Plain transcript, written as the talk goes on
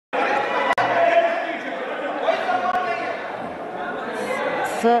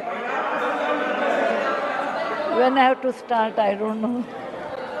Sir, when I have to start, I don't know.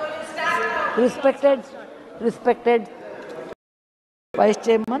 Respected Vice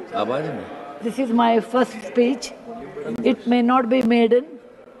Chairman, this is my first speech. It may not be maiden.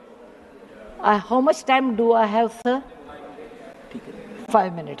 How much time do I have, sir?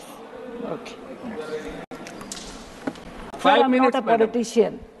 5 minutes. Okay. 5 minutes, I'm not a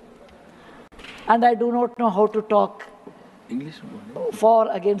politician, and I do not know how to talk English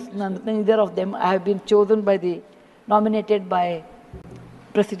for against neither of them. I have been chosen nominated by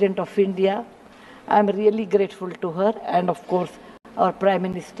President of India. I am really grateful to her, and of course our Prime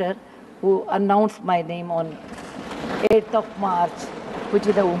Minister, who announced my name on 8th of March, which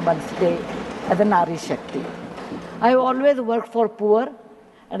is the Women's Day, as a Nari Shakti. I have always worked for poor,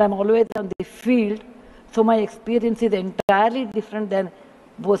 and I'm always on the field, so my experience is entirely different than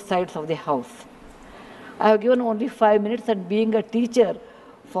both sides of the house. I have given only 5 minutes, and being a teacher,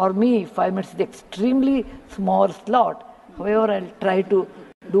 for me, 5 minutes is an extremely small slot. However, I'll try to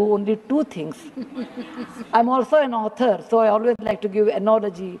do only 2 things. I'm also an author, so I always like to give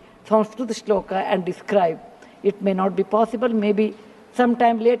analogy, Sanskrit shloka, and describe. It may not be possible. Maybe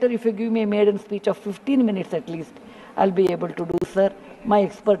sometime later, if you give me a maiden speech of 15 minutes at least, I'll be able to do, sir, my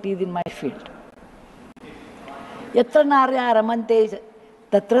expertise in my field. Yatra narya ramante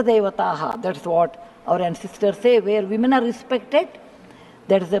tatra devataha. That's what our ancestors say. Where women are respected,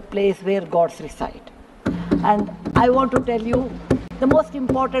 that is the place where gods reside. And I want to tell you, the most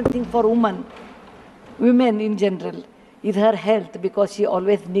important thing for women in general, is her health, because she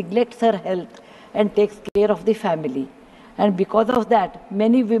always neglects her health and takes care of the family. And because of that,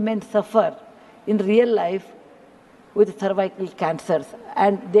 many women suffer in real life with cervical cancers,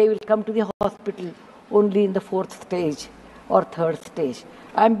 and they will come to the hospital only in the 4th stage or 3rd stage.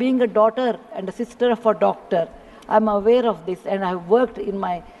 I'm being a daughter and a sister of a doctor. I'm aware of this, and I've worked in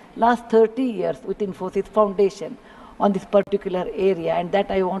my last 30 years with Infosys Foundation on this particular area, and that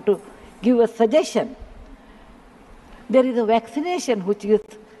I want to give a suggestion. There is a vaccination which is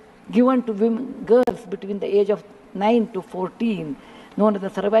given to girls between the age of 9 to 14, known as the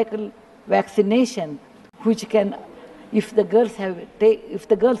cervical vaccination, which can, if the girls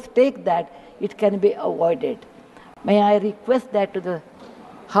take that, it can be avoided. May I request that to the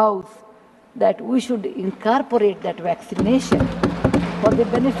House, that we should incorporate that vaccination for the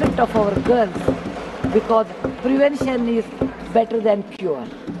benefit of our girls, because prevention is better than cure.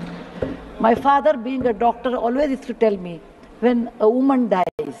 My father, being a doctor, always used to tell me, when a woman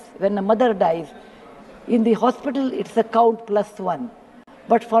dies, when a mother dies, in the hospital it's a count +1.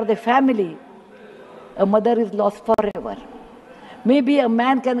 But for the family, a mother is lost forever. Maybe a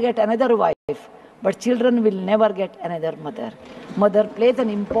man can get another wife, but children will never get another mother. Mother plays an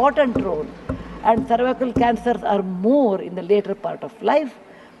important role, and cervical cancers are more in the later part of life.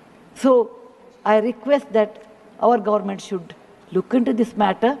 So I request that our government should look into this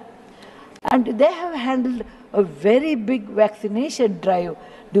matter, and they have handled a very big vaccination drive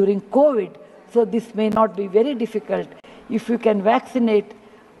during COVID, so this may not be very difficult if you can vaccinate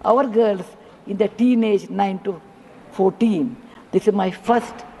our girls in the teenage 9 to 14. This is my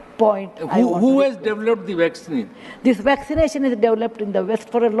first point. Who has developed the vaccine? This vaccination is developed in the West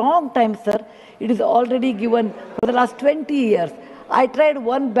for a long time, sir. It is already given for the last 20 years. I tried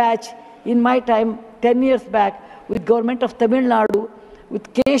one batch in my time, 10 years back, with government of Tamil Nadu,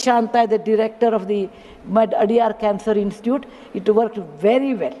 with K. Shanta, the director of the Adiyar Cancer Institute. It worked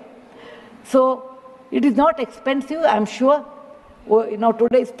very well. So it is not expensive, I'm sure.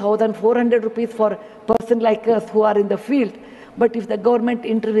 Today it's 1,400 rupees for a person like us who are in the field. But if the government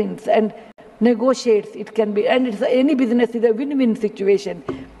intervenes and negotiates, it can be, and any business is a win-win situation.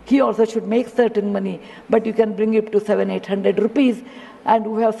 He also should make certain money, but you can bring it to 700-800 rupees. And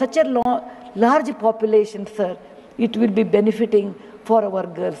we have such a large population, sir, it will be benefiting for our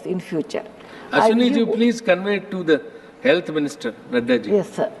girls in future. Ashwini ji, please convey it to the Health Minister, Nadda ji. Yes,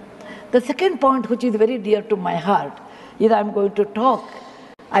 sir. The second point, which is very dear to my heart, is I'm going to talk.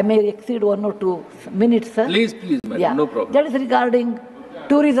 I may exceed 1 or 2 minutes, sir. Please, madam, no problem. That is regarding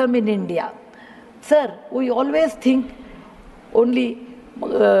tourism in India. Sir, we always think only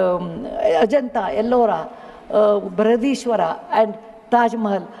Ajanta, Ellora, Bharadishwara and Taj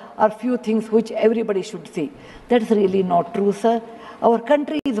Mahal are few things which everybody should see. That's really not true, sir. Our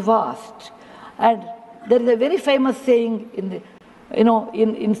country is vast, and there is a very famous saying in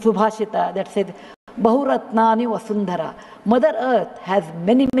Subhashita that said, Bahuratnani Vasundhara. Mother Earth has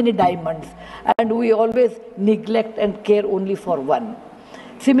many, many diamonds, and we always neglect and care only for one.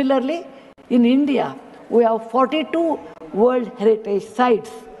 Similarly, in India, we have 42 World Heritage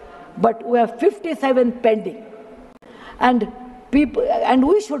Sites, but we have 57 pending. And people, and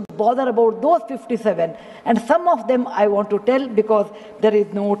we should bother about those 57. And some of them I want to tell because there is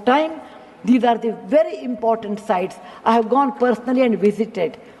no time. These are the very important sites. I have gone personally and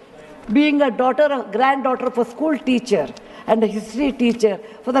visited. Being a granddaughter of a school teacher and a history teacher,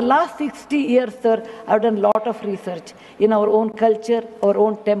 for the last 60 years, sir, I have done a lot of research in our own culture, our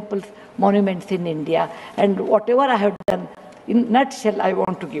own temples, monuments in India. And whatever I have done, in a nutshell, I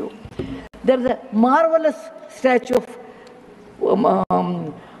want to give. There is a marvelous statue of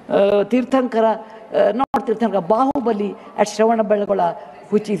Tirthankara, not Tirthankara, Bahubali at Shravanabelagola,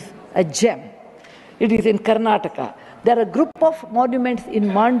 which is a gem. It is in Karnataka. There are a group of monuments in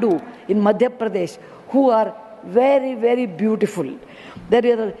Mandu, in Madhya Pradesh, who are very, very beautiful.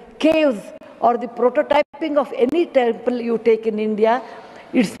 There are caves or the prototyping of any temple you take in India.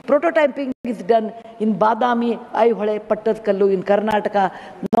 Its prototyping is done in Badami, Aihole, Pattadkallu in Karnataka,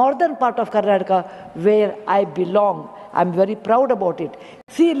 northern part of Karnataka, where I belong. I'm very proud about it.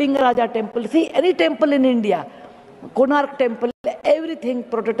 See Lingaraja temple, see any temple in India, Konark temple, everything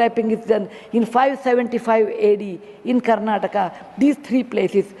prototyping is done in 575 AD in Karnataka. These three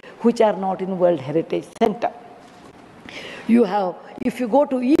places which are not in World Heritage Center. You have, if you go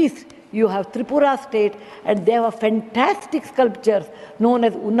to east, you have Tripura state, and they have fantastic sculptures known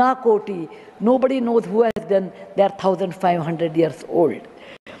as Unakoti. Nobody knows who has done. They are 1,500 years old.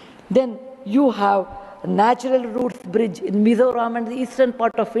 Then you have Natural Roots Bridge in Mizoram and the eastern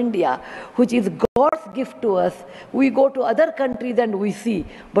part of India, which is God's gift to us. We go to other countries and we see,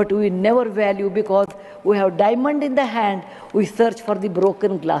 but we never value because we have diamond in the hand, we search for the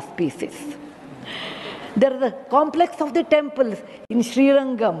broken glass pieces. There is a complex of the temples in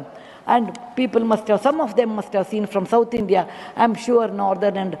Srirangam, and people must have, some of them must have seen from South India. I'm sure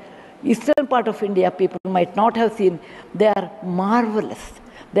northern and eastern part of India people might not have seen. They are marvelous.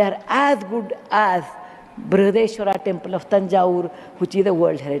 They are as good as Brihadeshwara temple of Tanjore, which is a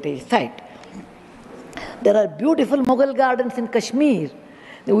World Heritage Site. There are beautiful Mughal gardens in Kashmir.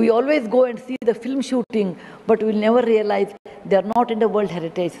 We always go and see the film shooting, but we will never realize they are not in the World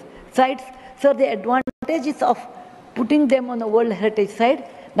Heritage Sites. So the advantages of putting them on the World Heritage Site,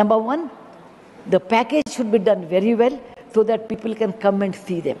 number one, the package should be done very well so that people can come and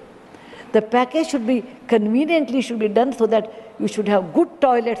see them. The package should be conveniently should be done so that you should have good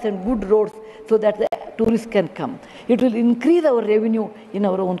toilets and good roads so that the tourists can come. It will increase our revenue in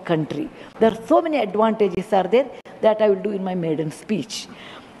our own country. There are so many advantages are there that I will do in my maiden speech.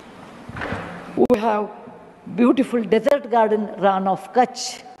 We have beautiful desert garden Ran of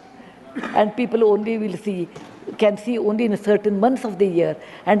Kutch, and people only will see, can see only in certain months of the year,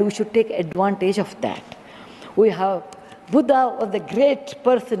 and we should take advantage of that. We have Buddha was a great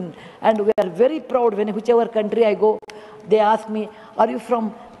person, and we are very proud when whichever country I go, they ask me, are you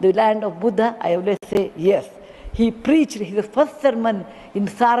from the land of Buddha? I always say yes. He preached his first sermon in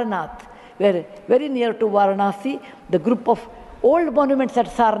Sarnath, where very near to Varanasi, the group of old monuments at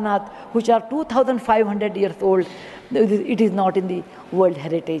Sarnath, which are 2,500 years old, it is not in the World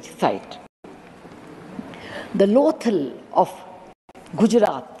Heritage Site. The Lothal of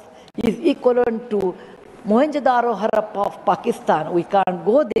Gujarat is equivalent to Mohenjo-daro Harappa of Pakistan. We can't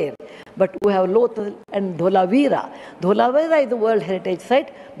go there, but we have Lothal and Dholavira. Dholavira is a World Heritage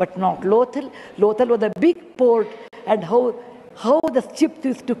Site, but not Lothal. Lothal was a big port, and how the ships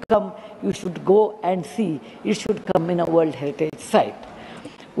used to come, you should go and see. It should come in a World Heritage Site.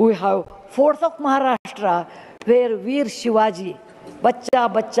 We have forts of Maharashtra, where Veer Shivaji, Bacha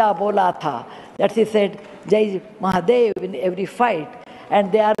Bacha Bola Tha, that he said, Jai Mahadev in every fight. And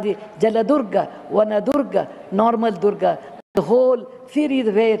they are the Jaladurga, Vanadurga, Normal Durga, the whole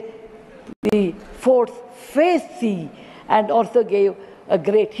series where the forts face sea and also gave a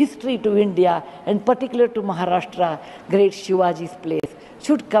great history to India, and particular to Maharashtra, great Shivaji's place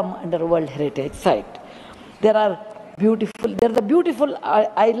should come under World Heritage Site. There is a beautiful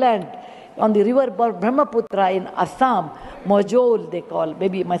island on the river Brahmaputra in Assam, Majol they call,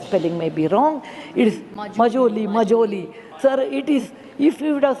 maybe my spelling may be wrong, it is Majoli. Sir, it is, if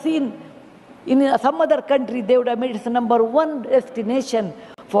you would have seen in some other country, they would have made it the #1 destination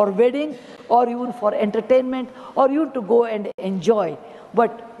for wedding or even for entertainment or even to go and enjoy.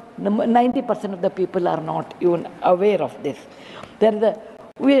 But 90% of the people are not even aware of this.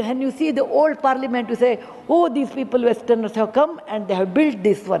 When you see the old parliament, you say, oh, these people, Westerners have come and they have built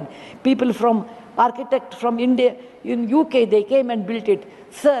this one. People from, architect from India, in UK, they came and built it.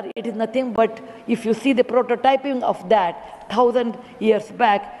 Sir, it is nothing but, if you see the prototyping of that 1,000 years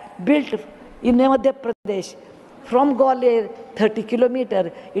back, built in Madhya Pradesh, from Gwalior, 30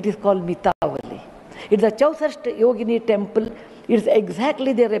 kilometers, it is called Mitavali. It's a Chausashta Yogini temple. It's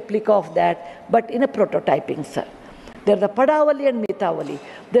exactly the replica of that, but in a prototyping, sir. There's the Padavali and Mitavali.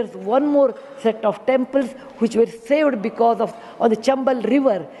 There's one more set of temples which were saved because of on the Chambal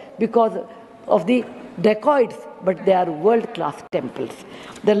River because of the dacoits, but they are world-class temples.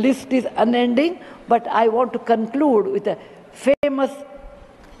 The list is unending, but I want to conclude with a famous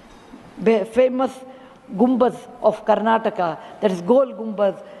Gumbaz of Karnataka, that is Gol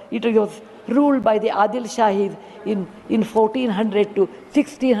Gumbaz. It was ruled by the Adil Shahis in 1400 to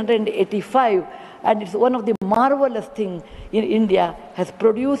 1685, and it's one of the marvelous things in India has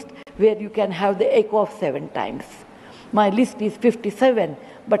produced, where you can have the echo of 7 times. My list is 57,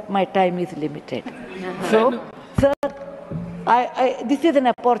 but my time is limited. So, sir, this is an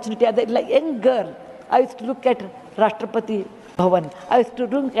opportunity. As a like young girl, I used to look at Rashtrapati Bhavan. I used to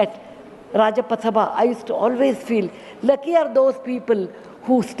look at Rajpath Sabha. I used to always feel lucky are those people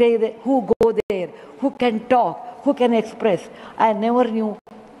who stay there, who go there, who can talk, who can express. I never knew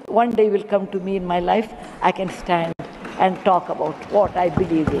one day will come to me in my life, I can stand and talk about what I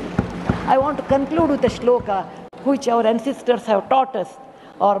believe in. I want to conclude with a shloka which our ancestors have taught us,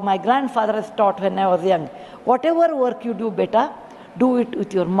 or my grandfather has taught when I was young. Whatever work you do better, do it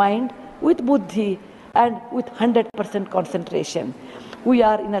with your mind, with buddhi, and with 100% concentration. We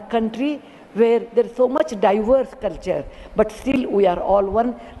are in a country where there is so much diverse culture, but still we are all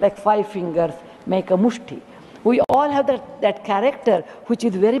one, like 5 fingers make a mushti. We all have that character, which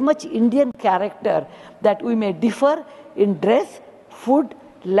is very much Indian character, that we may differ in dress, food,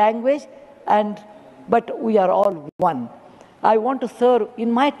 language, but we are all one. I want to serve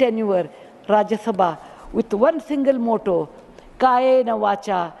in my tenure Rajya Sabha with one single motto: Kayena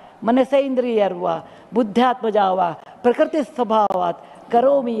vacha, manasaindriyarva, buddhyatmajava, prakriti sabhavat,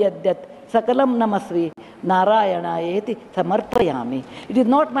 karomi yadyat, sakalam namasvi, Narayana-eti samarpayami. It is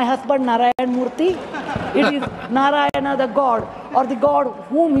not my husband Narayan Murthy. It is Narayana, the God, or the God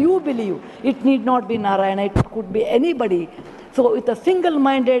whom you believe. It need not be Narayana. It could be anybody. So with a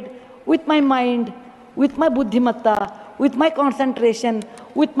single-minded, with my mind, with my buddhimatta, with my concentration,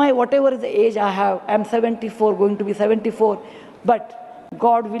 with my whatever is the age I have, I am 74, going to be 74, but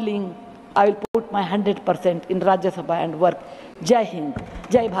God willing, I will put my 100% in Rajya Sabha and work. Jai Hind,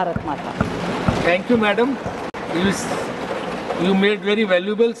 Jai Bharat Mata. Thank you, madam. You made very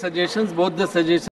valuable suggestions, both the suggestions